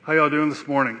How y'all doing this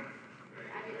morning?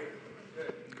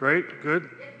 Great, good,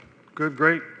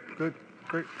 great,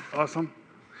 awesome.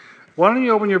 Why don't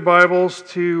you open your Bibles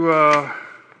to,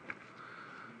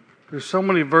 there's so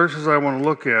many verses I want to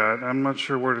look at. I'm not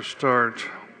sure where to start.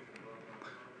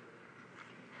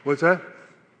 What's that?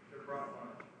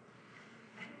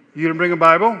 You didn't bring a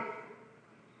Bible?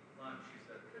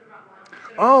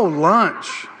 Oh,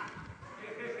 lunch.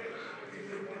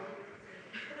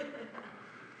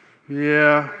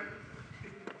 Yeah.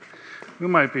 We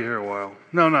might be here a while.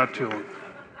 No, not too long.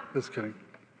 Just kidding.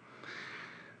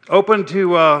 Open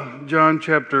to John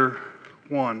chapter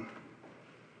 1.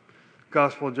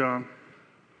 Gospel of John.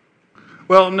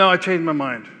 Well, no, I changed my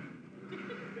mind.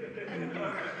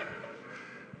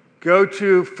 Go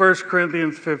to 1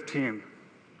 Corinthians 15.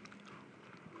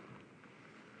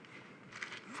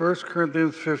 1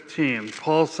 Corinthians 15.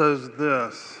 Paul says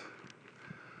this.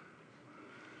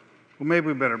 Well, maybe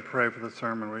we better pray for the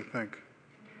sermon, what do you think?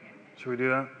 Should we do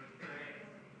that?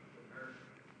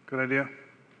 Good idea.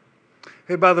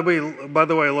 Hey, by the way,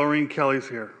 Laureen Kelly's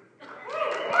here.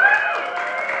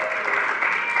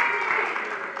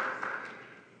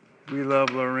 We love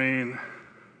Laureen.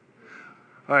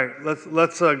 All right, let's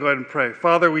go ahead and pray.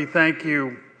 Father, we thank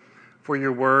you for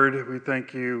your word. We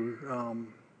thank you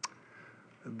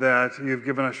that you've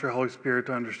given us your Holy Spirit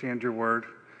to understand your word.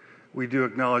 We do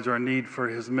acknowledge our need for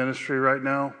his ministry right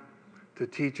now to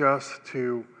teach us,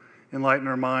 to enlighten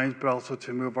our minds, but also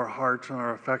to move our hearts and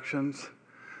our affections,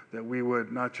 that we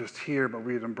would not just hear, but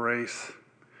we'd embrace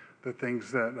the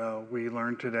things that we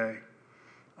learned today.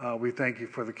 We thank you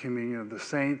for the communion of the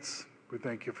saints. We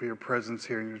thank you for your presence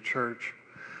here in your church.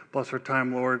 Bless our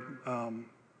time, Lord.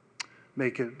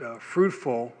 Make it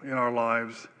fruitful in our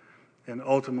lives and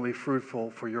ultimately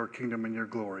fruitful for your kingdom and your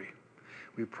glory.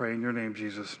 We pray in your name,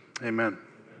 Jesus. Amen.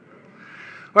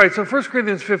 All right, so 1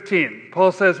 Corinthians 15,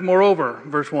 Paul says, moreover,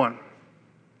 verse 1,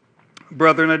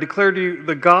 brethren, I declare to you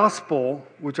the gospel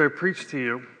which I preached to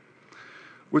you,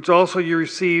 which also you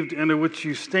received and in which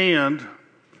you stand,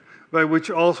 by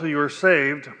which also you are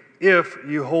saved, if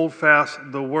you hold fast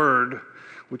the word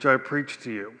which I preached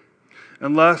to you,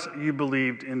 unless you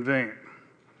believed in vain.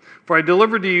 For I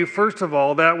delivered to you, first of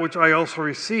all, that which I also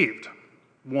received.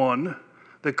 1,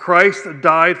 that Christ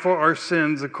died for our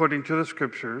sins according to the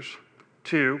Scriptures.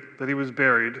 2, that he was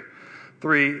buried.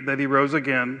 3, that he rose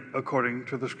again according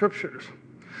to the Scriptures.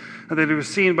 And that he was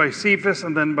seen by Cephas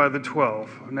and then by the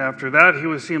 12. And after that he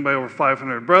was seen by over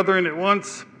 500 brethren at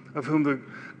once, of whom the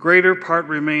greater part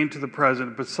remain to the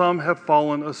present, but some have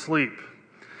fallen asleep.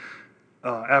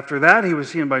 After that he was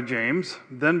seen by James,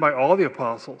 then by all the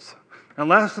apostles. And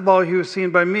last of all he was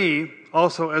seen by me,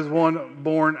 also as one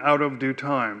born out of due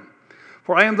time.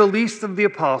 For I am the least of the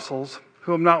apostles,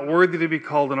 who am not worthy to be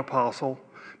called an apostle,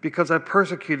 because I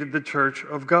persecuted the church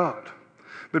of God.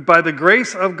 But by the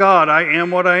grace of God I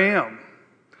am what I am.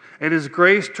 And his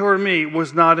grace toward me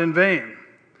was not in vain.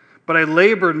 But I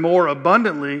labored more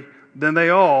abundantly than they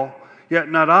all, yet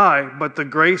not I, but the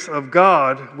grace of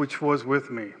God which was with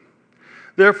me.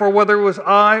 Therefore, whether it was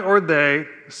I or they,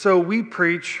 so we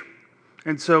preach,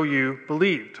 and so you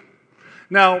believed.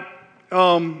 Now,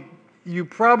 you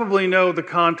probably know the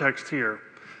context here.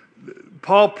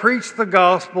 Paul preached the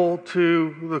gospel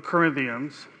to the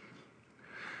Corinthians,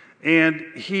 and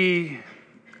he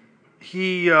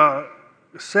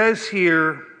says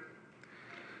here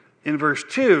in verse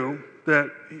 2 that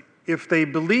if they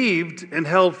believed and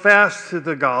held fast to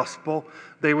the gospel,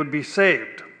 they would be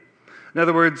saved. In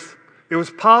other words, it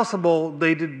was possible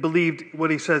they believed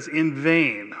what he says in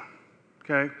vain.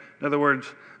 Okay? In other words,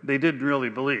 they didn't really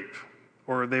believe,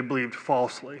 or they believed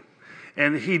falsely.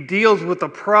 And he deals with a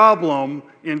problem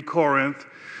in Corinth,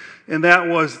 and that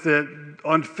was that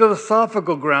on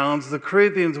philosophical grounds, the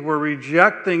Corinthians were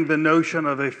rejecting the notion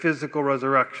of a physical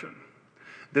resurrection.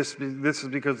 This is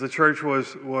because the church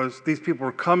was these people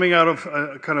were coming out of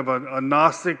a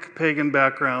Gnostic pagan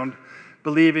background,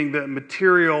 believing that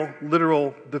material,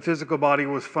 literal, the physical body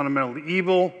was fundamentally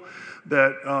evil,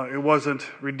 that it wasn't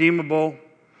redeemable.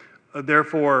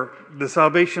 Therefore, the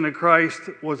salvation of Christ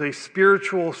was a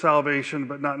spiritual salvation,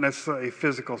 but not necessarily a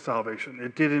physical salvation.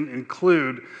 It didn't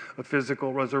include a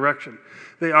physical resurrection.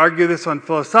 They argue this on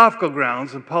philosophical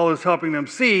grounds, and Paul is helping them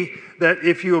see that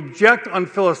if you object on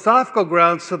philosophical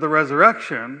grounds to the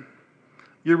resurrection,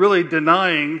 you're really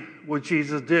denying what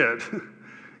Jesus did.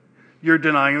 You're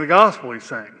denying the gospel, he's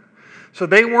saying. So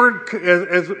they weren't,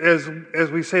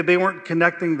 as we say, they weren't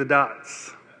connecting the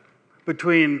dots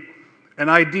between an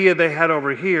idea they had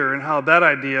over here and how that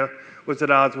idea was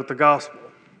at odds with the gospel.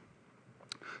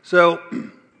 So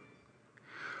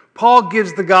Paul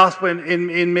gives the gospel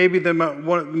in maybe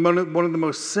one of the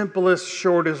most simplest,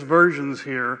 shortest versions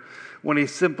here, when he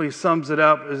simply sums it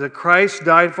up, is that Christ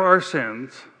died for our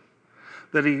sins,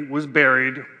 that he was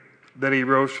buried, that he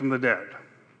rose from the dead.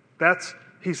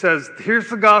 He says,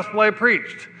 here's the gospel I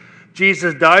preached.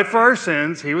 Jesus died for our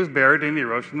sins, he was buried, and he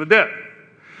rose from the dead.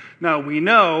 Now, we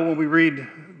know when we read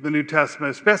the New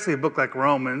Testament, especially a book like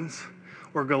Romans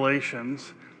or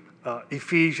Galatians,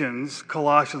 Ephesians,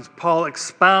 Colossians, Paul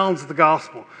expounds the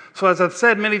gospel. So as I've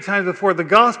said many times before, the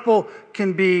gospel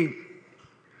can be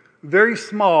very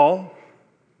small,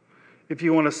 if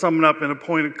you want to sum it up in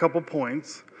a couple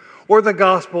points, or the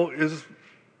gospel is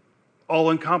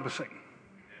all-encompassing,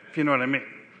 if you know what I mean.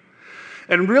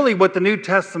 And really what the New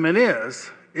Testament is,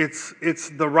 it's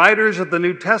the writers of the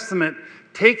New Testament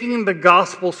taking the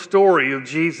gospel story of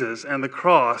Jesus and the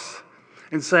cross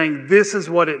and saying, this is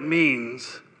what it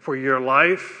means for your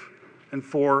life and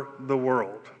for the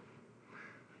world.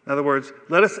 In other words,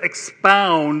 let us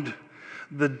expound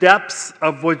the depths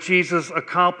of what Jesus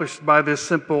accomplished by this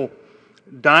simple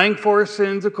dying for our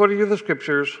sins according to the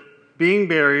scriptures, being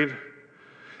buried,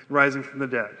 rising from the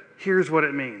dead. Here's what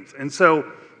it means. And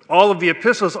so all of the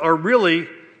epistles are really,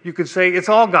 you could say, it's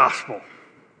all gospel,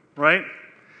 right?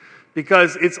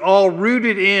 Because it's all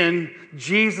rooted in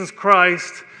Jesus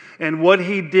Christ and what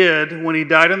he did when he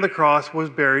died on the cross, was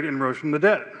buried, and rose from the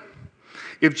dead.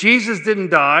 If Jesus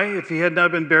didn't die, if he had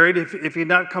not been buried, if he had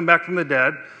not come back from the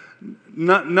dead,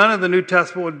 none of the New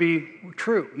Testament would be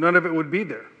true. None of it would be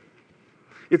there.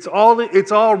 It's all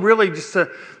really just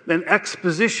an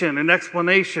exposition, an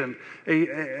explanation,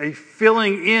 a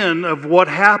filling in of what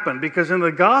happened. Because in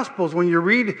the Gospels, when you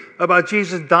read about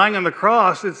Jesus dying on the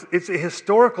cross, it's a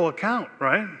historical account,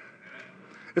 right?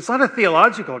 It's not a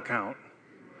theological account.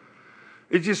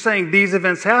 It's just saying these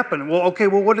events happened. Well, okay,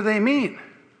 what do they mean?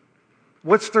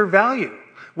 What's their value?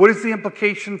 What is the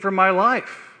implication for my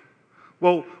life?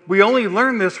 Well, we only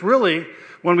learn this really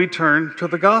when we turn to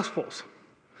the Gospels.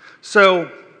 So,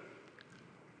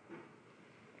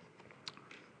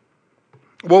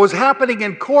 what was happening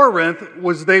in Corinth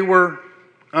was they were,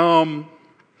 how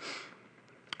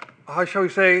shall we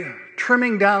say,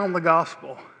 trimming down the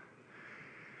gospel.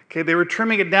 Okay, they were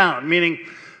trimming it down, meaning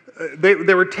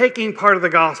they were taking part of the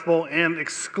gospel and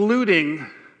excluding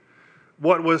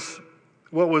what was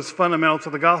fundamental to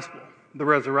the gospel, the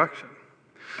resurrection.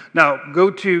 Now,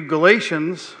 go to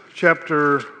Galatians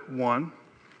chapter 1.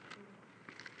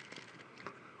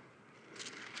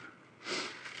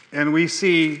 And we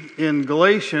see in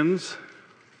Galatians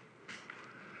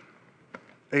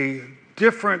a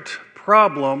different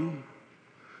problem,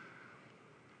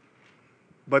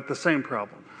 but the same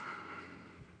problem.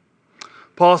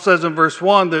 Paul says in verse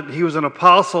 1 that he was an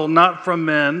apostle not from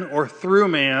men or through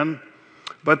man,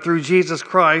 but through Jesus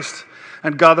Christ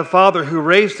and God the Father who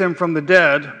raised him from the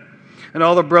dead, and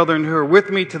all the brethren who are with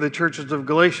me to the churches of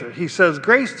Galatia. He says,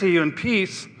 grace to you and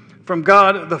peace from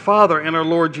God the Father and our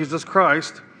Lord Jesus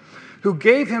Christ, who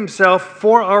gave himself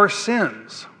for our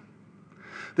sins,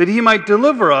 that he might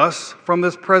deliver us from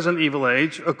this present evil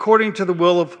age, according to the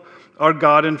will of our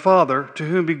God and Father, to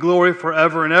whom be glory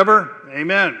forever and ever.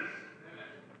 Amen.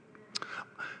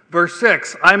 Verse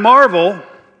 6, I marvel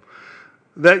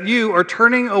that you are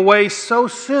turning away so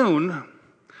soon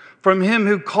from him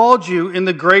who called you in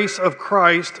the grace of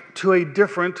Christ to a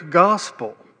different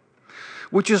gospel,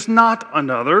 which is not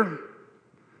another,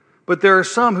 but there are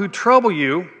some who trouble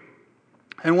you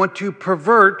and want to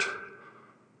pervert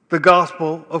the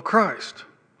gospel of Christ.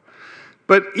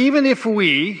 But even if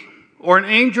we, or an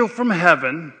angel from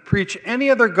heaven, preach any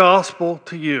other gospel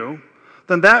to you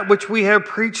than that which we have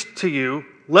preached to you,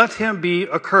 let him be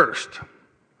accursed.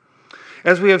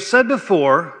 As we have said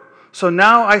before, so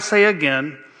now I say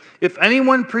again, if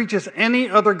anyone preaches any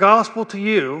other gospel to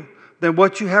you than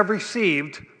what you have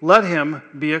received, let him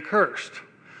be accursed.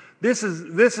 This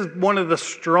is one of the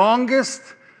strongest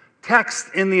texts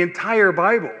in the entire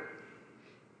Bible.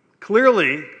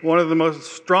 Clearly, one of the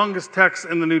most strongest texts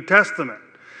in the New Testament.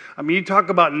 I mean, you talk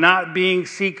about not being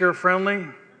seeker-friendly.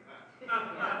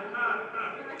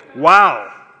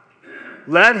 Wow.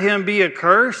 Let him be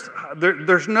accursed.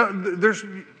 There's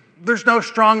no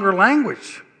stronger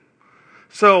language.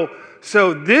 So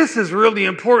this is really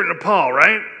important to Paul,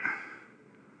 right?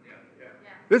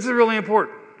 This is really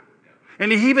important.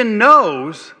 And he even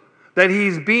knows that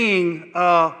he's being,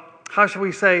 how shall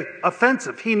we say,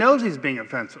 offensive. He knows he's being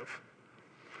offensive.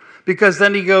 Because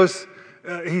then he goes,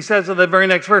 he says in the very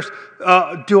next verse,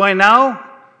 do I now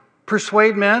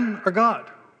persuade men or God?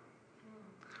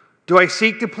 Do I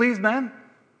seek to please men?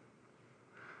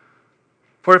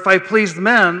 For if I pleased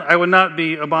men, I would not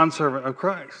be a bondservant of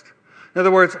Christ. In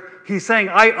other words, he's saying,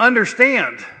 I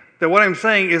understand that what I'm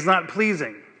saying is not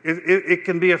pleasing. It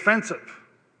can be offensive.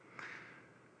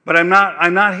 But I'm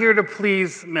not here to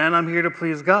please men, I'm here to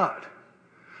please God.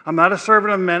 I'm not a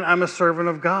servant of men, I'm a servant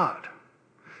of God.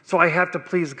 So I have to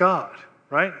please God,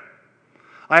 right?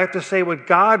 I have to say what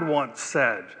God once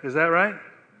said. Is that right?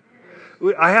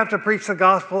 I have to preach the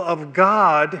gospel of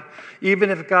God,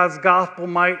 even if God's gospel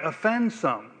might offend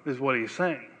some, is what he's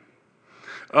saying.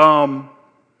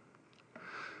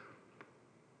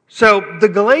 So the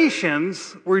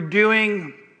Galatians were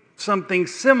doing something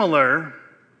similar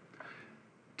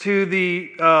to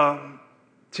the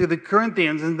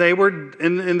Corinthians, and they were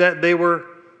in that they were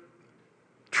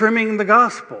trimming the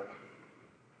gospel.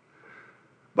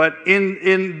 But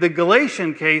in the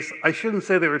Galatian case, I shouldn't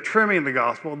say they were trimming the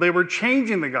gospel. They were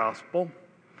changing the gospel.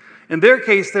 In their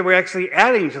case, they were actually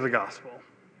adding to the gospel.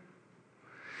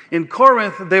 In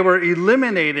Corinth, they were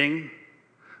eliminating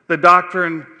the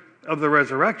doctrine of the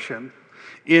resurrection.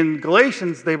 In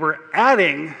Galatians, they were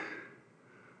adding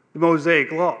the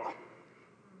Mosaic law.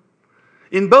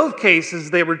 In both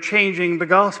cases, they were changing the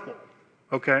gospel.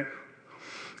 Okay?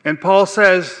 And Paul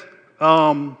says,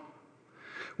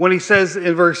 when he says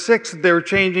in verse 6 that they were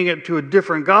changing it to a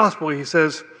different gospel, he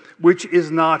says, which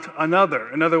is not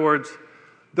another. In other words,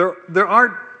 there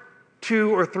aren't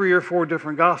 2 or 3 or 4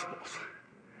 different gospels.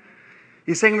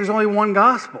 He's saying there's only one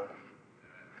gospel.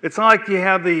 It's not like you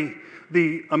have the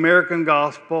American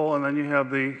gospel and then you have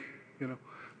the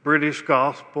British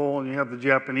gospel and you have the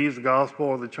Japanese gospel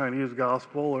or the Chinese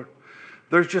gospel. Or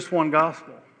there's just one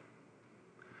gospel.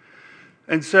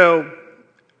 And so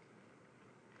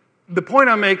the point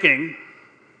I'm making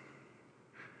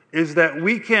is that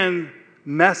we can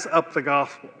mess up the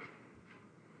gospel.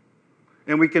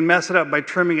 And we can mess it up by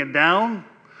trimming it down.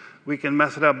 We can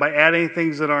mess it up by adding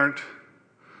things that aren't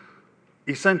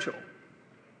essential.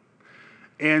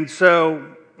 And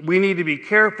so we need to be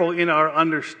careful in our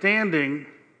understanding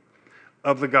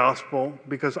of the gospel,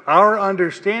 because our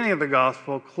understanding of the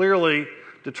gospel clearly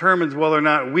determines whether or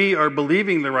not we are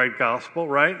believing the right gospel,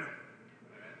 right?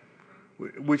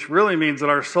 Which really means that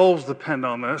our souls depend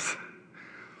on this.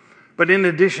 But in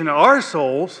addition to our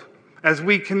souls, as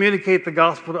we communicate the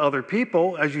gospel to other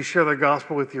people, as you share the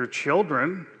gospel with your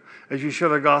children, as you share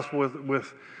the gospel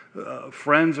with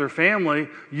friends or family,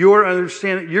 your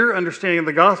understanding of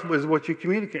the gospel is what you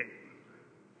communicate.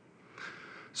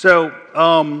 So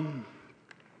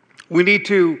we need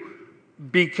to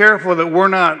be careful that we're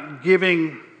not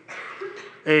giving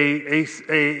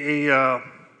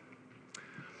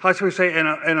how should we say,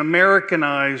 an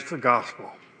Americanized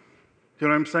gospel. Do you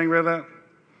know what I'm saying by that?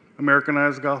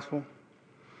 Americanized gospel.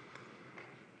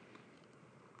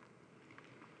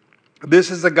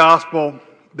 This is a gospel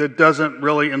that doesn't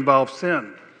really involve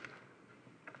sin.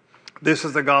 This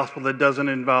is the gospel that doesn't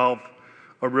involve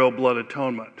a real blood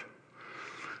atonement.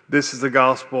 This is the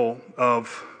gospel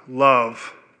of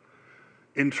love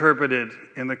interpreted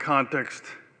in the context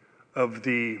of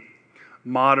the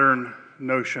modern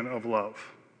notion of love.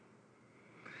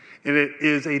 And it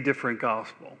is a different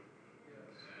gospel.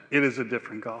 It is a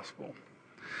different gospel.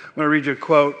 I'm going to read you a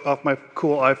quote off my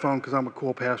cool iPhone because I'm a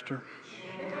cool pastor.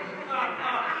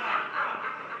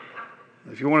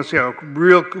 If you want to see how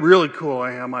really cool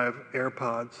I am, I have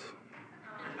AirPods.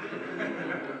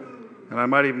 And I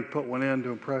might even put one in to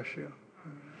impress you.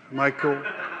 Am I cool?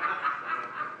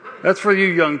 That's for you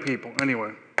young people.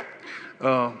 Anyway,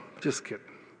 just kidding.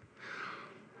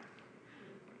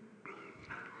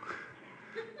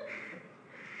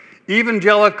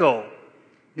 Evangelical.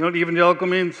 You know what evangelical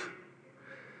means?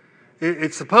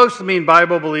 It's supposed to mean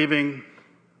Bible believing,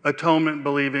 atonement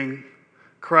believing,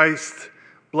 Christ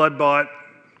blood bought,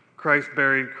 Christ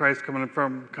buried, Christ coming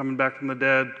back from the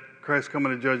dead, Christ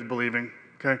coming to judge believing.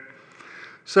 Okay?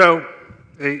 So,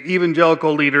 an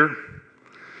evangelical leader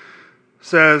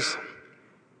says,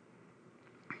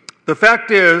 the fact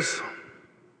is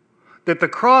that the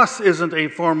cross isn't a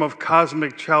form of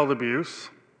cosmic child abuse,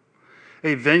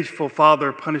 a vengeful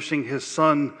father punishing his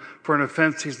son for an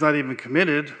offense he's not even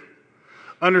committed.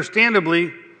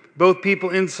 Understandably, both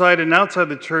people inside and outside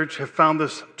the church have found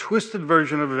this twisted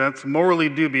version of events morally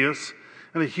dubious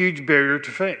and a huge barrier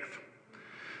to faith.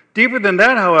 Deeper than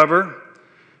that, however,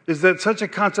 is that such a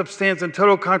concept stands in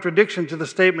total contradiction to the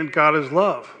statement, God is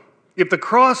love. If the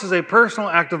cross is a personal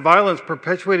act of violence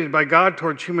perpetuated by God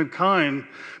towards humankind,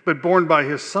 but borne by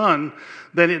his Son,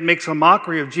 then it makes a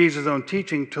mockery of Jesus' own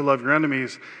teaching to love your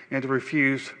enemies and to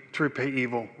refuse to repay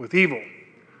evil with evil.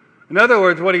 In other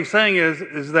words, what he's saying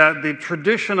is that the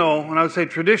traditional, and I would say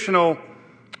traditional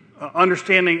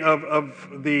understanding of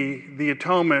the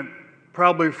atonement,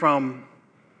 probably from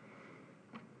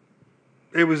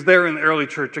it was there in the early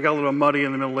church. It got a little muddy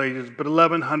in the Middle Ages, but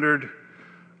 1100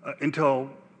 until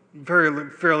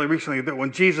fairly recently, that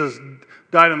when Jesus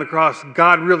died on the cross,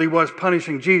 God really was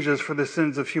punishing Jesus for the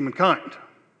sins of humankind.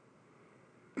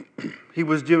 He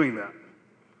was doing that.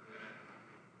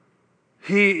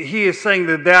 He is saying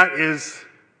that that is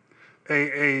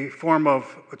a form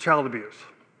of child abuse.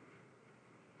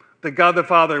 That God the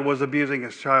Father was abusing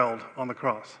his child on the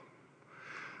cross.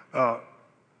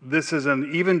 This is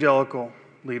an evangelical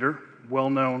leader,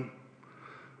 well-known.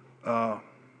 In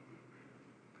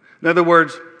other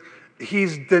words,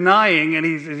 he's denying, and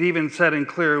he's even said in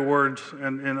clear words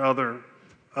and in other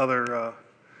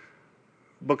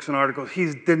books and articles,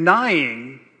 he's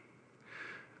denying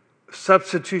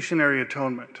substitutionary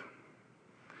atonement.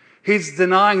 He's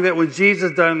denying that when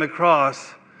Jesus died on the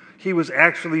cross, he was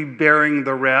actually bearing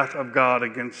the wrath of God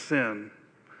against sin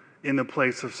in the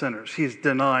place of sinners. He's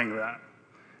denying that.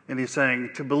 And he's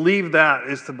saying to believe that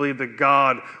is to believe that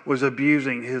God was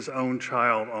abusing his own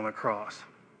child on the cross.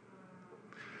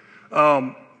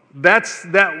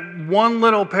 That one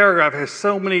little paragraph has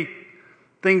so many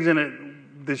things in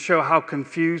it that show how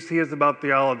confused he is about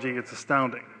theology. It's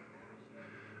astounding.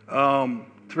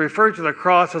 To refer to the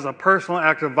cross as a personal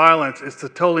act of violence is to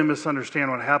totally misunderstand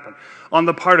what happened. On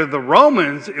the part of the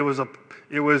Romans, it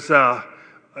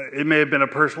may have been a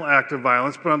personal act of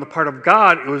violence, but on the part of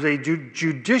God, it was a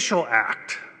judicial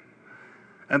act.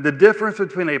 And the difference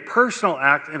between a personal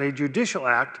act and a judicial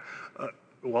act,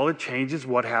 it changes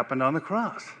what happened on the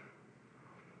cross.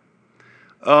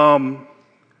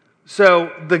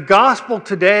 So the gospel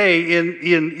today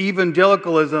in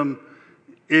evangelicalism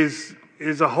is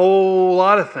a whole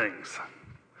lot of things.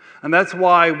 And that's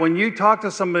why when you talk to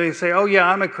somebody and say, oh yeah,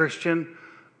 I'm a Christian,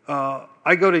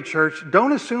 I go to church,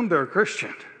 don't assume they're a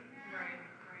Christian.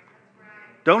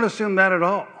 Don't assume that at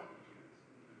all.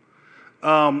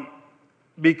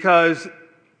 Because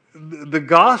the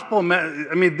gospel,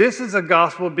 this is a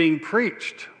gospel being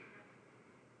preached.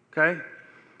 Okay?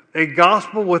 A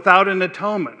gospel without an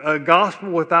atonement, a gospel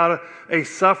without a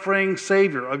suffering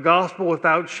Savior, a gospel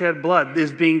without shed blood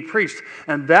is being preached.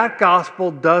 And that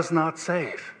gospel does not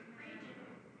save.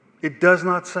 It does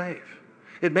not save.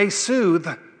 It may soothe,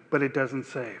 but it doesn't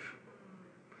save.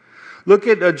 Look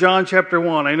at John chapter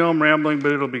 1. I know I'm rambling,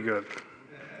 but it'll be good.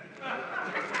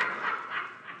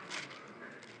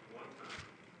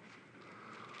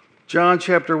 John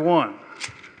chapter 1.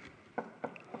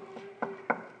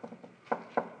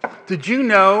 Did you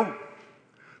know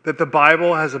that the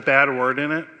Bible has a bad word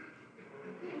in it?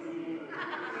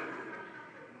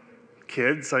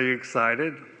 Kids, are you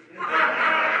excited?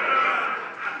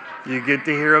 You get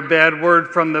to hear a bad word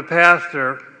from the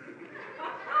pastor.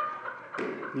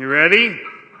 You ready?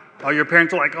 All your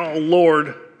parents are like, oh,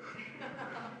 Lord.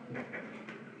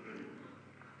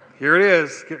 Here it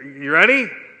is. You ready?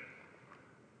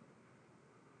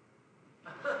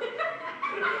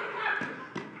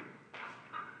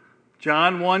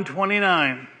 John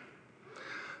 1:29.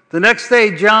 The next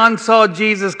day, John saw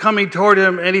Jesus coming toward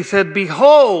him, and he said,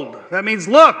 behold, that means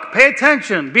look, pay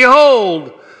attention,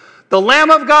 behold, the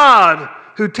Lamb of God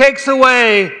who takes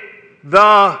away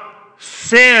the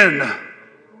sin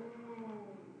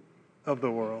of the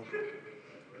world.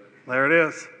 There it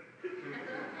is.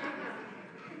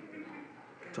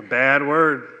 It's a bad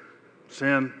word,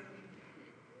 sin.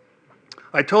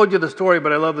 I told you the story,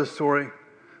 but I love this story.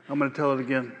 I'm going to tell it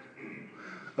again.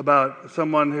 About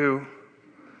someone who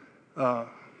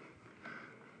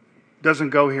doesn't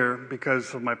go here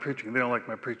because of my preaching. They don't like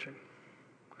my preaching.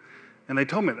 And they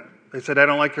told me that. They said, I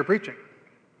don't like your preaching.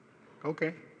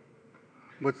 Okay.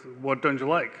 What don't you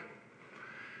like?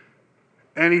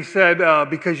 And he said,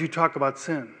 because you talk about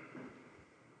sin.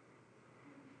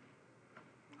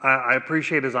 I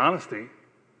appreciate his honesty,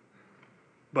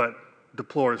 but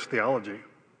deplore his theology.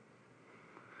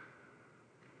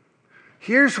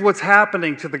 Here's what's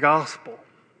happening to the gospel.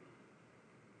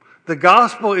 The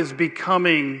gospel is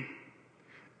becoming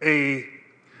some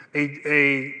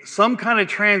kind of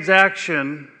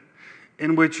transaction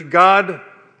in which God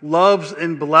loves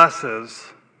and blesses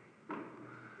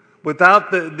without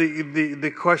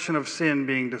the question of sin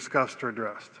being discussed or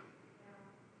addressed.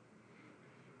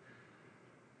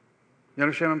 You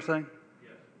understand what I'm saying?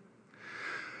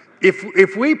 Yes.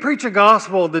 If we preach a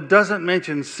gospel that doesn't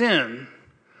mention sin,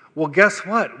 well, guess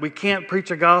what? We can't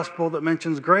preach a gospel that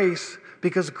mentions grace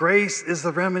because grace is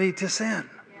the remedy to sin.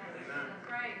 Yes, that's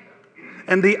right.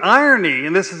 And the irony,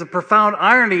 and this is a profound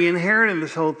irony inherent in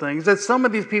this whole thing, is that some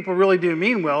of these people really do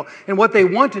mean well, and what they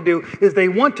want to do is they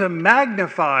want to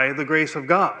magnify the grace of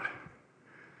God.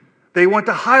 They want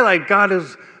to highlight God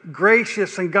is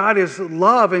gracious and God is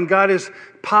love and God is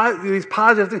these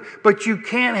positive things. But you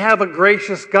can't have a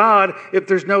gracious God if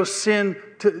there's no sin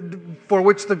for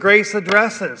which the grace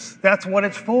addresses. That's what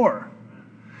it's for.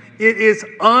 It is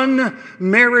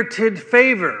unmerited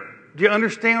favor. Do you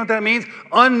understand what that means?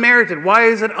 Unmerited. Why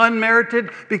is it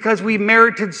unmerited? Because we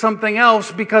merited something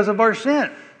else because of our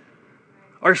sin.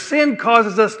 Our sin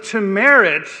causes us to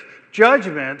merit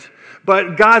judgment,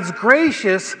 but God's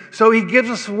gracious, so He gives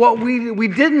us what we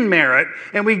didn't merit,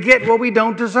 and we get what we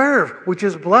don't deserve, which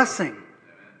is blessing.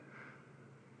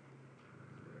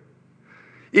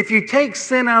 If you take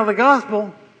sin out of the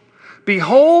gospel,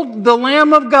 behold the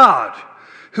Lamb of God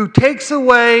who takes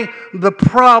away the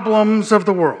problems of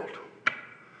the world.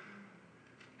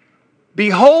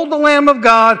 Behold the Lamb of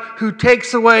God who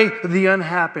takes away the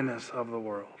unhappiness of the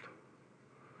world.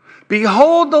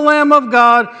 Behold the Lamb of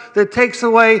God that takes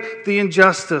away the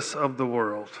injustice of the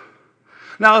world.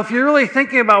 Now, if you're really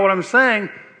thinking about what I'm saying,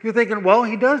 you're thinking, well,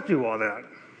 He does do all that.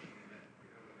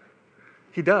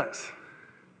 He does.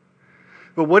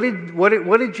 But what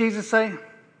did Jesus say?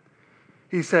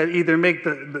 He said, either make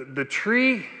the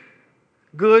tree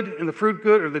good and the fruit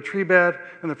good, or the tree bad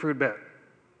and the fruit bad.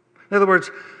 In other words,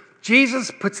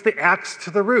 Jesus puts the axe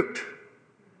to the root.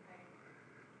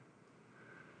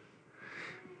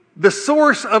 The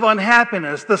source of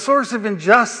unhappiness, the source of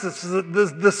injustice,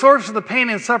 the source of the pain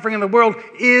and suffering in the world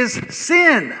is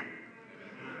sin.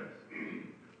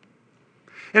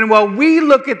 And while we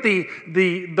look at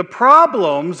the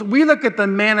problems, we look at the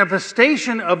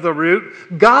manifestation of the root,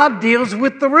 God deals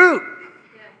with the root.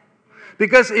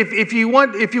 Because if you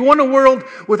want a world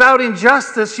without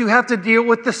injustice, you have to deal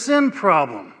with the sin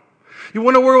problem. You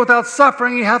want a world without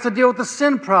suffering, you have to deal with the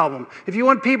sin problem. If you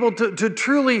want people to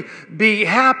truly be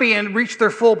happy and reach their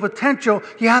full potential,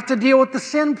 you have to deal with the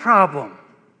sin problem.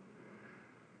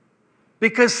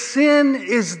 Because sin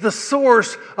is the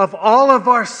source of all of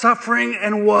our suffering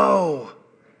and woe.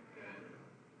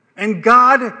 And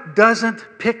God doesn't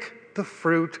pick the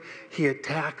fruit, He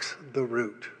attacks the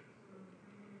root.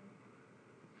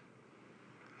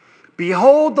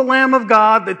 Behold the Lamb of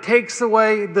God that takes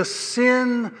away the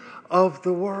sin of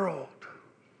the world.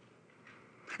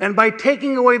 And by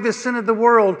taking away the sin of the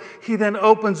world, He then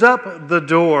opens up the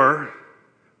door,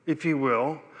 if you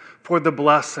will, for the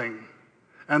blessing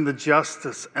and the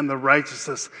justice and the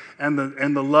righteousness and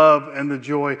the love and the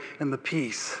joy and the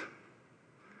peace.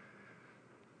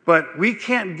 But we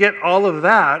can't get all of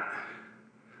that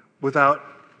without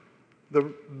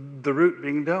the root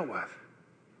being dealt with.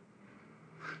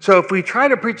 So if we try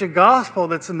to preach a gospel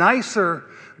that's nicer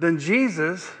than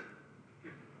Jesus,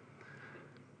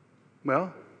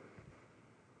 well,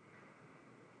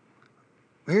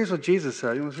 here's what Jesus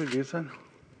said. You want to see what Jesus said?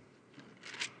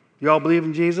 You all believe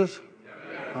in Jesus?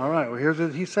 Yeah. All right, well, here's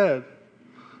what He said.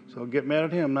 So get mad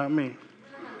at Him, not me.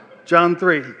 John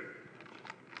 3.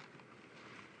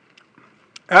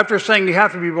 After saying you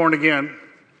have to be born again,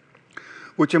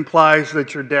 which implies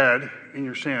that you're dead in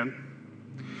your sin,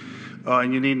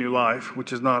 and you need new life,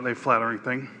 which is not a flattering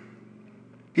thing.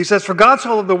 He says, for God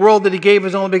so loved the world that He gave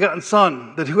His only begotten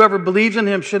Son, that whoever believes in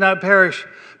Him should not perish,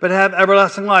 but have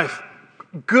everlasting life.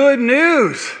 Good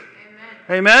news.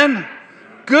 Amen. Amen?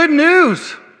 Good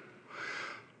news.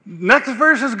 Next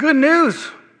verse is good news.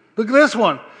 Look at this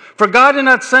one. For God did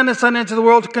not send His Son into the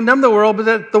world to condemn the world, but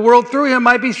that the world through Him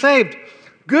might be saved.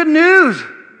 Good news.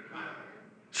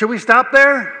 Should we stop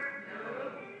there?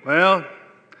 Well,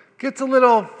 gets a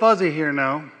little fuzzy here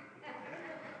now.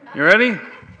 You ready?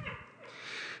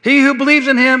 He who believes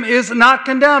in Him is not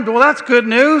condemned. Well, that's good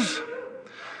news.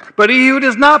 But he who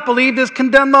does not believe is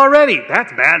condemned already.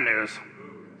 That's bad news.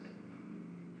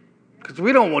 Because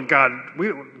we don't want God.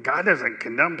 God doesn't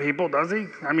condemn people, does He?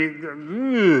 I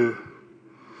mean,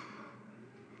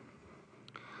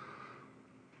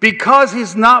 because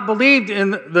he's not believed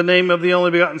in the name of the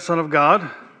only begotten Son of God.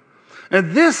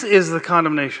 And this is the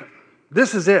condemnation.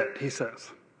 This is it, he says.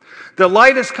 The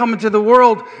light has come into the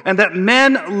world, and that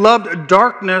men loved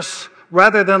darkness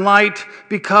rather than light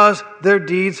because their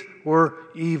deeds were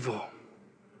evil.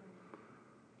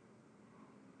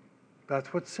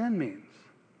 That's what sin means.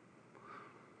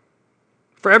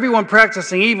 For everyone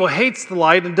practicing evil hates the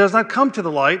light and does not come to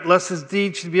the light, lest his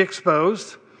deeds should be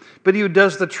exposed. But he who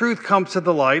does the truth comes to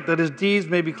the light, that his deeds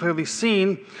may be clearly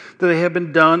seen, that they have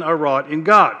been done or wrought in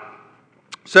God.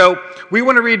 So we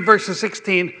want to read verses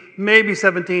 16, maybe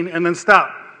 17, and then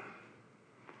stop.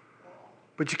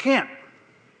 But you can't,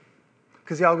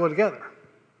 because they all go together.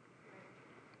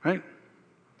 Right?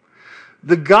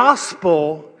 The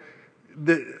gospel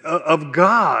of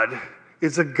God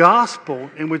is a gospel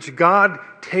in which God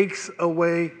takes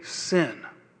away sin.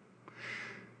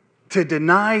 To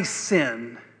deny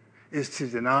sin is to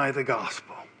deny the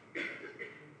gospel.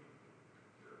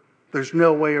 There's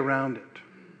no way around it.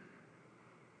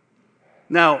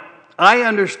 Now, I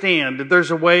understand that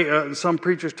there's a way, some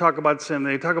preachers talk about sin.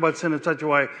 They talk about sin in such a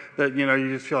way that,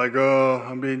 you just feel like, oh,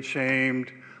 I'm being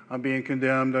shamed, I'm being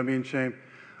condemned, I'm being shamed.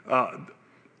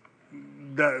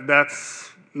 That's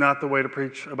not the way to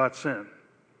preach about sin.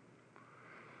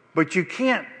 But you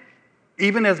can't,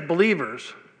 even as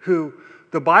believers, who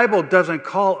the Bible doesn't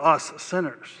call us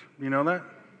sinners. You know that?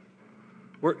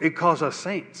 It calls us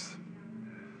saints.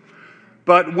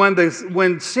 But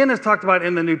when sin is talked about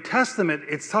in the New Testament,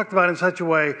 it's talked about in such a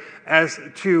way as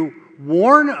to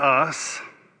warn us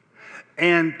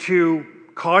and to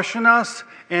caution us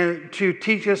and to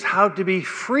teach us how to be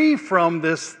free from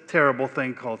this terrible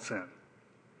thing called sin.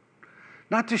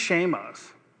 Not to shame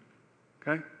us.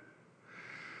 Okay?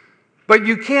 But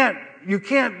you can't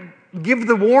give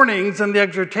the warnings and the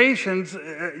exhortations.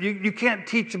 You can't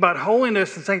teach about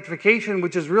holiness and sanctification,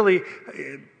 which is really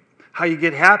how you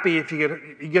get happy. If you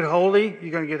get holy,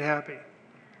 you're going to get happy. It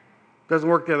doesn't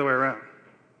work the other way around.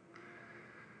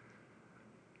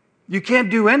 You can't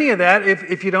do any of that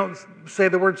if you don't say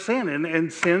the word sin,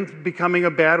 and sin's becoming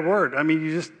a bad word. I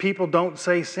mean, people don't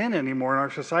say sin anymore in our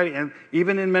society, and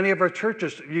even in many of our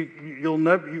churches,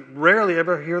 you rarely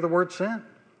ever hear the word sin.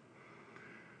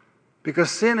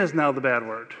 Because sin is now the bad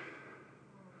word.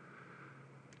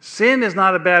 Sin is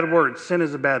not a bad word. Sin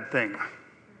is a bad thing.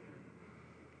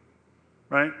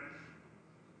 Right?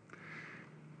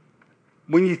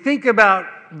 When you think about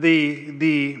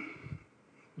the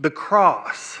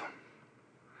cross,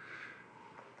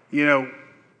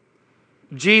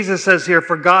 Jesus says here,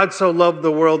 for God so loved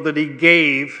the world that he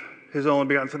gave his only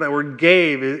begotten. So that word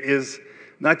gave is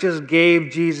not just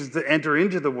gave Jesus to enter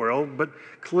into the world, but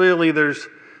clearly there's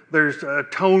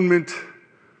atonement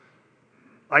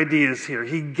ideas here.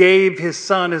 He gave his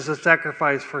son as a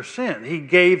sacrifice for sin. He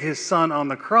gave his son on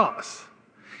the cross.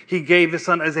 He gave his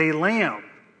son as a lamb.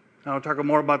 Now, I'll talk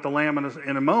more about the lamb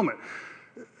in a moment.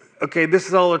 Okay, this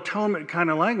is all atonement kind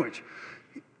of language.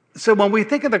 So when we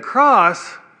think of the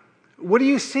cross, what do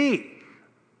you see?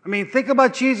 I mean, think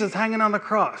about Jesus hanging on the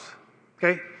cross.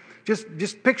 Okay?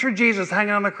 Just picture Jesus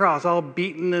hanging on the cross, all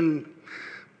beaten and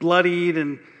bloodied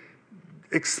and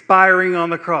expiring on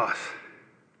the cross.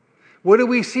 What do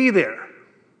we see there?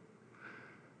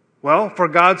 Well, for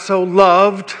God so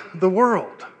loved the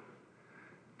world.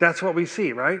 That's what we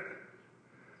see, right?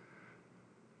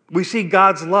 We see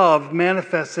God's love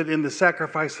manifested in the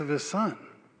sacrifice of his son.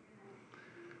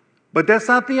 But that's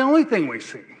not the only thing we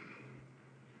see.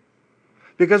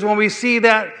 Because when we see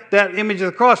that image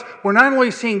of the cross, we're not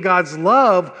only seeing God's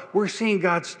love, we're seeing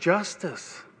God's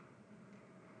justice.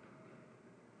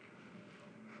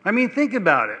 I mean, think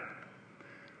about it.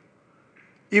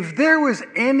 If there was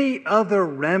any other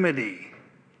remedy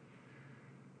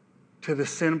to the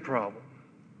sin problem,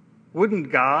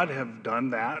 wouldn't God have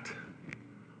done that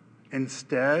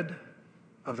instead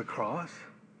of the cross?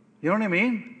 You know what I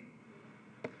mean?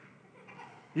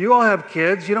 You all have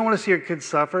kids. You don't want to see your kids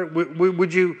suffer.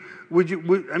 Would you, I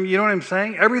mean, you know what I'm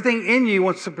saying? Everything in you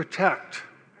wants to protect.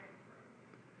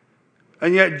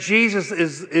 And yet Jesus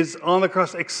is on the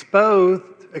cross exposed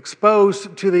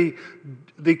to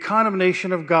the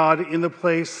condemnation of God in the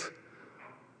place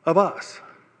of us.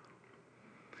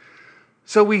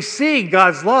 So we see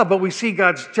God's love, but we see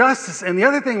God's justice. And the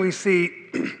other thing we see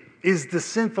is the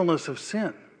sinfulness of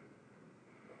sin.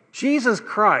 Jesus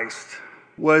Christ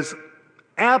was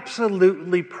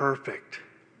absolutely perfect.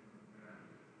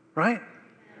 Right?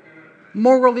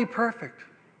 Morally perfect.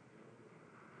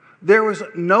 There was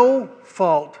no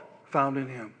fault found in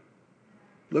him.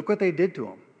 Look what they did to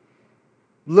him.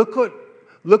 Look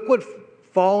what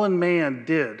fallen man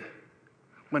did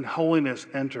when holiness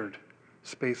entered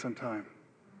space and time.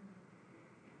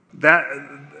 I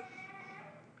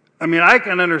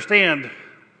can understand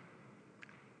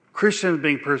Christians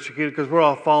being persecuted because we're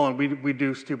all fallen. We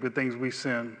do stupid things. We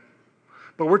sin.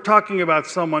 But we're talking about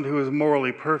someone who is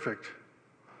morally perfect.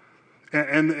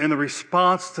 And the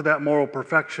response to that moral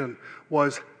perfection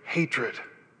was hatred.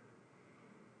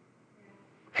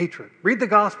 Hatred. Read the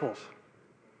Gospels.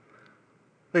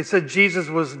 They said Jesus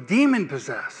was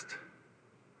demon-possessed.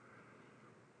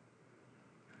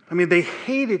 I mean, they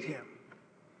hated him.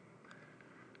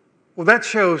 Well, that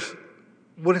shows,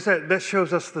 what is that? That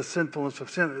shows us the sinfulness of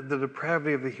sin, the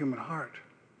depravity of the human heart.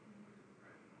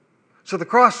 So the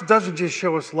cross doesn't just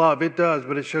show us love, it does,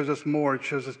 but it shows us more. It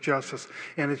shows us justice,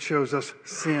 and it shows us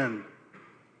sin.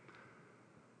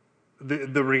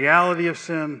 The reality of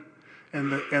sin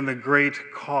and the great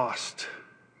cost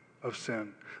of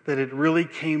sin. That it really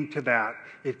came to that.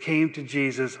 It came to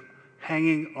Jesus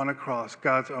hanging on a cross,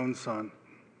 God's own Son.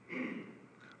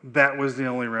 That was the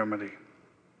only remedy.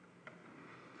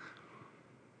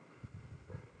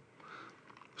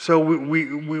 So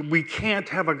we can't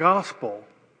have a gospel,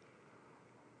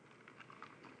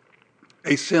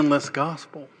 a sinless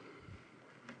gospel.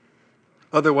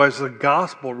 Otherwise, the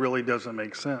gospel really doesn't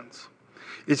make sense.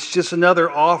 It's just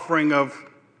another offering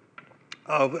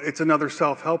it's another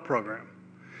self-help program.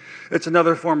 It's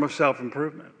another form of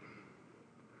self-improvement.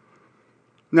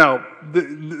 Now,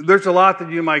 there's a lot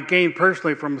that you might gain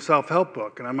personally from a self-help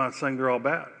book, and I'm not saying they're all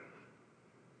bad.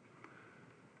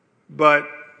 But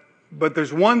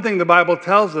there's one thing the Bible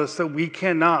tells us that we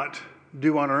cannot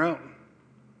do on our own.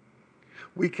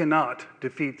 We cannot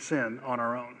defeat sin on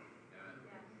our own.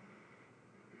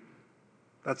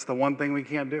 That's the one thing we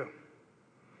can't do.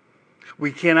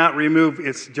 We cannot remove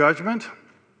its judgment.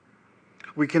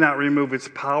 We cannot remove its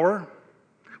power.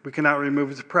 We cannot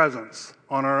remove its presence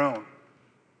on our own.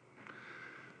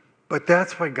 But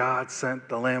that's why God sent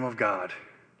the Lamb of God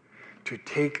to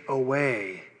take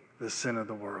away the sin of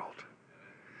the world.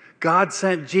 God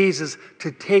sent Jesus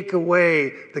to take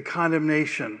away the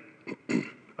condemnation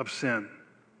of sin.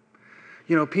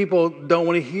 You know, people don't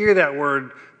want to hear that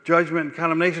word, judgment and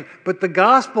condemnation. But the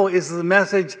gospel is the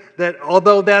message that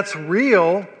although that's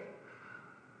real,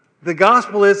 the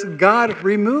gospel is God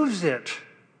removes it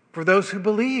for those who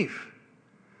believe.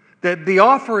 That the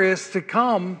offer is to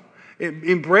come,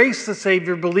 embrace the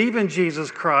Savior, believe in Jesus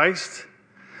Christ,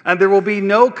 and there will be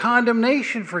no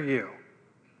condemnation for you.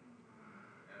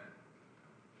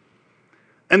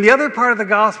 And the other part of the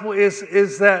gospel is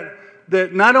that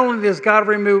not only does God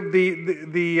remove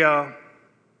the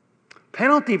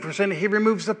penalty for sin, He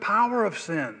removes the power of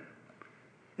sin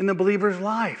in the believer's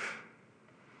life.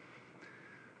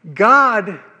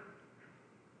 God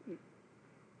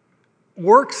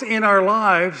works in our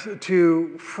lives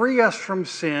to free us from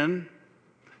sin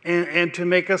and to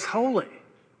make us holy.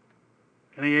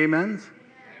 Any amens?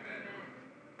 Amen.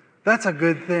 That's a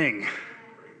good thing.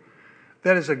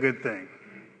 That is a good thing.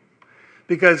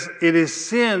 Because it is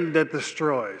sin that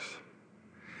destroys.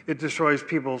 It destroys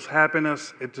people's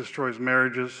happiness. It destroys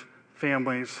marriages,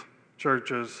 families,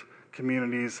 churches,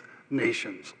 communities,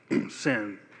 nations.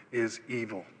 Sin is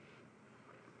evil.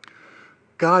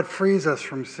 God frees us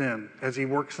from sin as He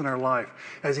works in our life,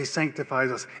 as He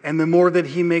sanctifies us. And the more that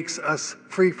He makes us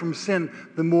free from sin,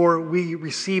 the more we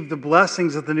receive the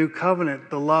blessings of the new covenant,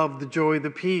 the love, the joy, the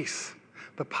peace,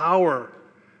 the power.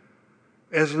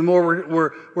 As the more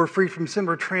we're free from sin,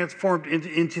 we're transformed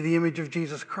into the image of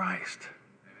Jesus Christ.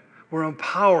 We're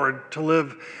empowered to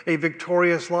live a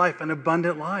victorious life, an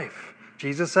abundant life.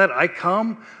 Jesus said, I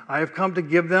have come to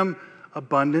give them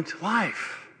abundant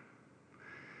life.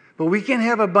 But we can't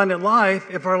have abundant life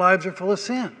if our lives are full of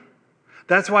sin.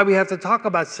 That's why we have to talk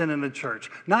about sin in the church.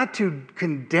 Not to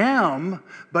condemn,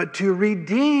 but to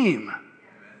redeem.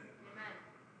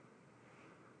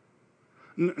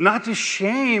 Not to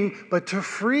shame, but to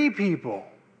free people.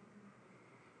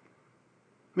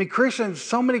 I mean,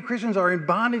 so many Christians are in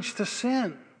bondage to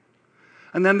sin.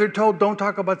 And then they're told, don't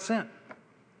talk about sin.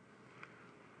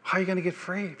 How are you going to get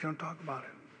free if you don't talk about it?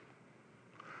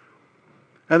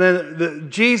 And then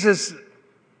Jesus,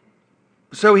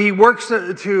 so He works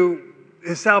to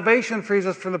His salvation frees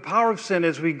us from the power of sin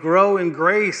as we grow in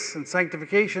grace and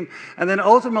sanctification. And then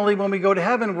ultimately, when we go to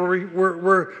heaven,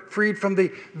 we're freed from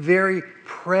the very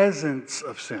presence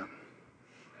of sin.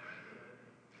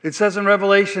 It says in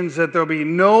Revelations that there'll be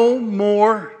no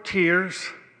more tears,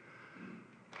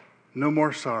 no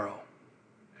more sorrow.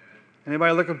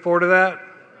 Anybody looking forward to that?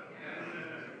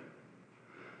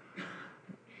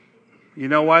 You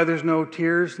know why there's no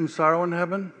tears and sorrow in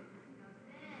heaven?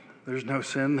 There's no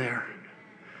sin there.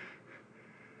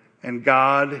 And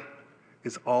God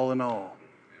is all in all.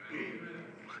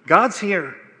 God's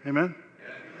here. Amen?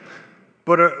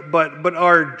 But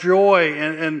our joy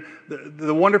and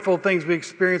the wonderful things we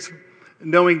experience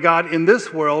knowing God in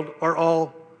this world are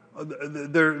all,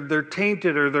 they're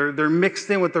tainted or they're mixed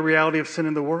in with the reality of sin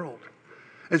in the world.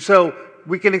 And so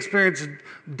we can experience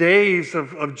days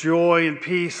of joy and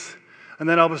peace, and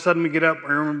then all of a sudden we get up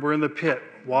and we're in the pit.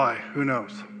 Why? Who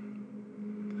knows?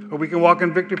 Or we can walk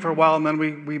in victory for a while and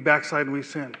then we backslide and we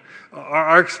sin.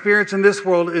 Our experience in this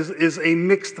world is a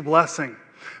mixed blessing.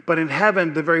 But in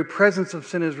heaven, the very presence of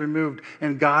sin is removed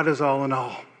and God is all in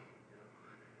all.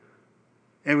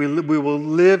 And we will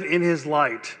live in His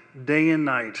light day and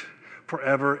night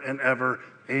forever and ever.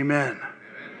 Amen.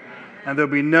 And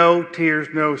there'll be no tears,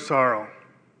 no sorrow.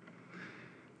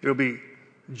 It'll be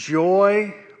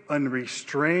joy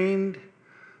unrestrained,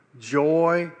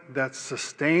 joy that's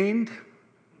sustained,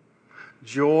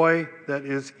 joy that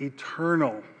is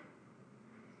eternal.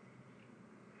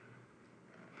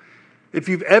 If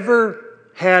you've ever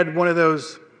had one of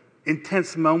those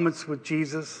intense moments with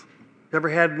Jesus, ever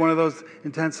had one of those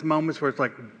intense moments where it's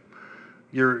like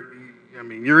you're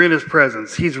in his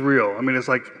presence. He's real. I mean, it's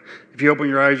like if you open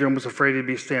your eyes, you're almost afraid to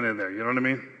be standing there. You know what I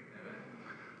mean?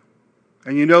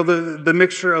 And you know the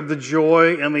mixture of the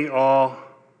joy and the awe,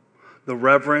 the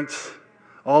reverence,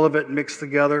 all of it mixed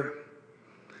together.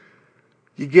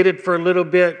 You get it for a little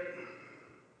bit.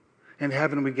 In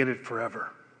heaven, we get it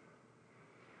forever.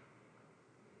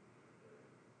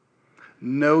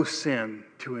 No sin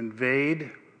to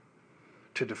invade,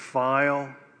 to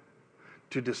defile,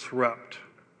 to disrupt.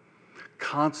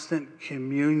 Constant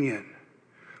communion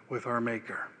with our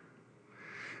Maker.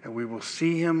 And we will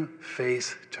see him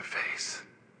face to face.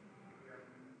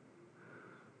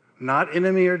 Not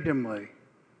enemy or dimly,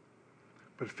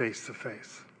 but face to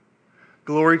face.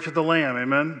 Glory to the Lamb, amen?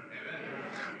 Amen.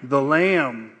 The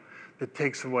Lamb that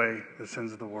takes away the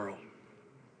sins of the world.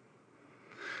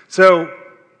 So,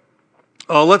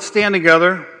 let's stand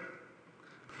together.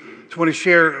 Just want to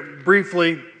share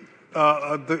briefly.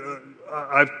 I've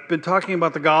been talking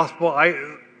about the gospel.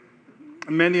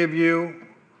 Many of you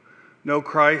know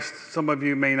Christ. Some of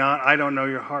you may not. I don't know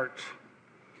your hearts.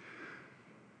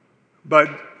 But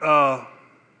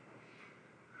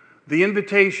the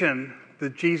invitation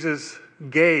that Jesus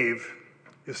gave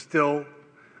is still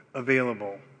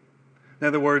available. In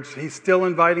other words, he's still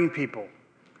inviting people.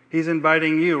 He's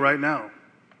inviting you right now.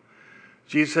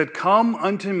 Jesus said, "Come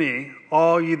unto me,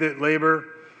 all ye that labor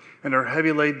and are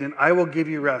heavy laden, and I will give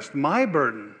you rest. My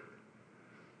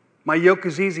yoke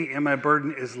is easy and my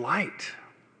burden is light."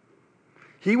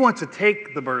 He wants to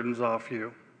take the burdens off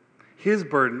you. His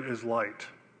burden is light.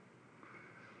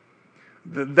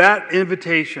 That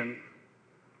invitation,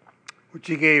 which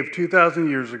he gave 2,000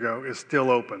 years ago, is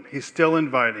still open. He's still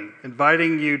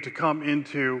inviting you to come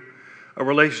into a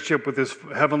relationship with his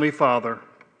heavenly Father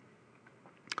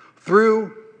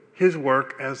through his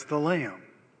work as the Lamb.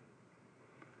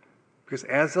 Because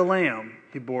as the Lamb,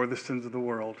 he bore the sins of the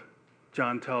world,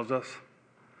 John tells us.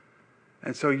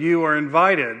 And so you are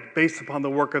invited based upon the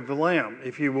work of the Lamb.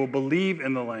 If you will believe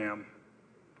in the Lamb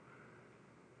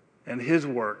and his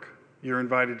work, you're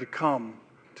invited to come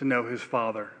to know his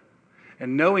Father.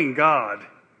 And knowing God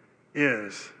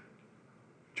is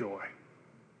joy.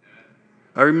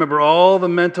 I remember all the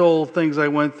mental things I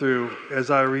went through as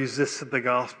I resisted the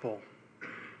gospel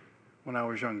when I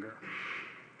was younger.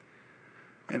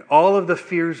 And all of the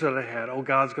fears that I had,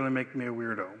 God's going to make me a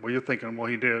weirdo. Well, you're thinking, well,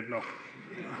 he did. No.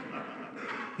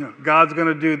 God's going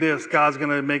to do this. God's going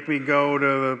to make me go to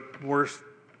the worst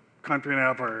country in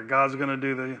Africa. God's going to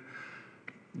do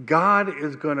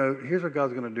here's what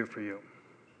God's going to do for you.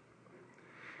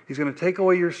 He's going to take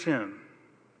away your sin.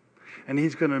 And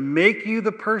he's going to make you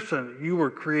the person you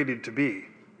were created to be.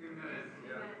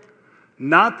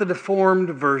 Not the deformed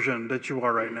version that you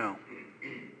are right now.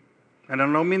 And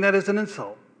I don't mean that as an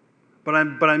insult. But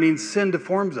I mean sin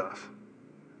deforms us.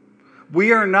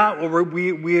 We are not what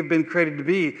we have been created to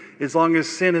be as long as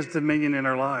sin has dominion in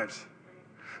our lives.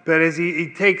 But as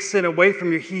he takes sin away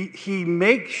from you, he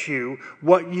makes you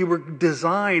what you were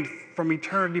designed from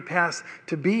eternity past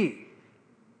to be.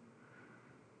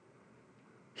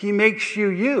 He makes you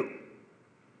you.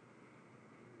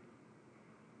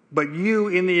 But you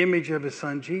in the image of his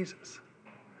son Jesus.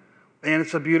 And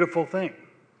it's a beautiful thing.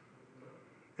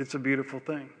 It's a beautiful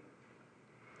thing.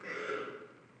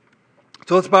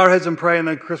 So let's bow our heads and pray, and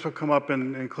then Chris will come up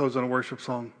and close on a worship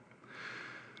song.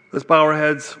 Let's bow our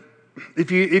heads.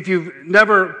 If you've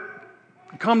never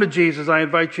come to Jesus, I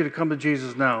invite you to come to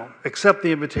Jesus now. Accept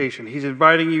the invitation. He's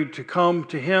inviting you to come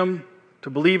to him, to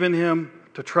believe in him,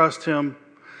 to trust him.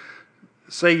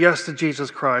 Say yes to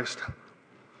Jesus Christ.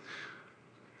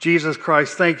 Jesus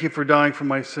Christ, thank you for dying for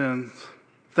my sins.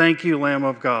 Thank you, Lamb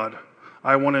of God.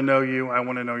 I want to know you. I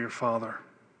want to know your Father.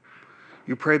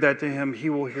 You pray that to him, he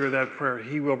will hear that prayer.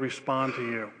 He will respond to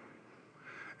you.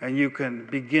 And you can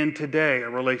begin today a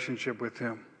relationship with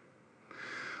him.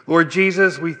 Lord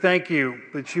Jesus, we thank you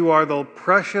that you are the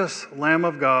precious Lamb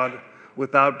of God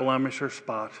without blemish or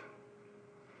spot.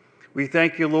 We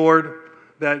thank you, Lord,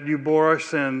 that you bore our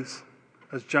sins,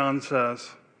 as John says.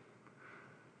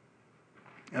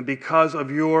 And because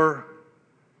of your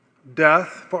death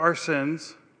for our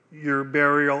sins, your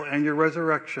burial, and your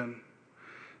resurrection,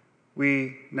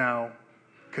 we now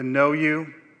can know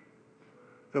you,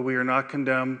 that we are not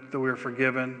condemned, that we are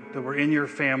forgiven, that we're in your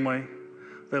family,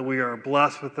 that we are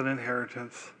blessed with an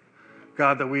inheritance.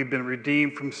 God, that we've been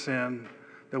redeemed from sin,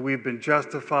 that we've been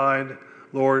justified,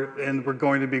 Lord, and we're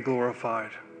going to be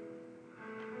glorified.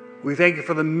 We thank you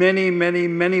for the many, many,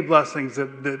 many blessings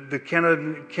that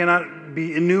cannot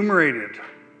be enumerated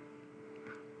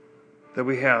that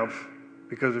we have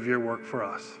because of your work for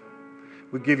us.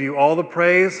 We give you all the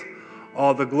praise,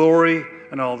 all the glory,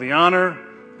 and all the honor,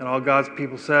 and all God's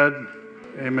people said,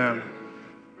 amen.